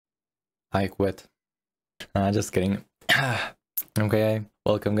I quit. Just kidding. Okay,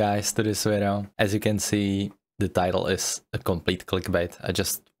 welcome guys to this video. As you can see, the title is a complete clickbait. I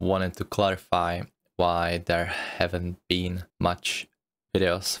just wanted to clarify why there haven't been much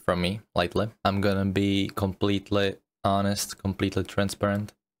videos from me lately. I'm gonna be completely honest, completely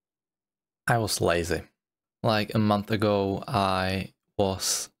transparent. I was lazy. Like a month ago, I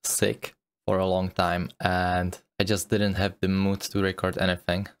was sick for a long time and I just didn't have the mood to record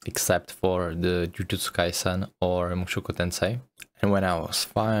anything except for the Jujutsu Kaisen or Mushoku Tensei. And when I was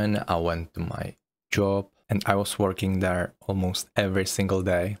fine, I went to my job and I was working there almost every single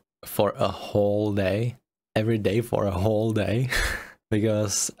day for a whole day, every day for a whole day,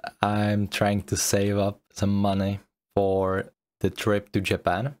 because I'm trying to save up some money for the trip to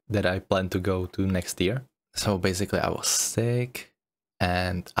Japan that I plan to go to next year. So basically I was sick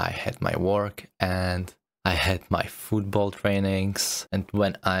and I had my work and I had my football trainings, and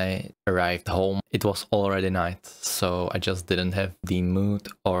when I arrived home it was already night, so I just didn't have the mood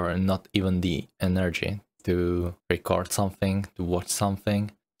or not even the energy to record something, to watch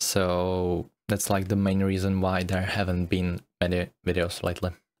something. So that's like the main reason why there haven't been many videos lately.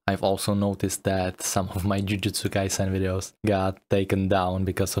 I've also noticed that some of my Jujutsu Kaisen videos got taken down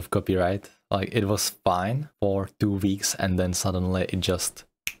because of copyright. Like, it was fine for 2 weeks and then suddenly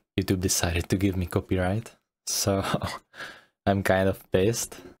YouTube decided to give me copyright. So I'm kind of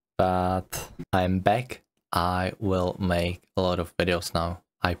pissed, but I'm back. I will make a lot of videos now.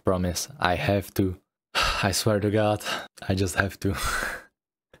 I promise. I have to. I swear to God, I just have to.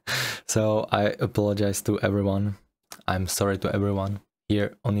 So I apologize to everyone. I'm sorry to everyone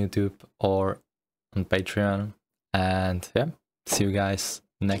here on YouTube or on Patreon. And yeah, see you guys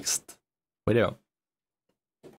next video.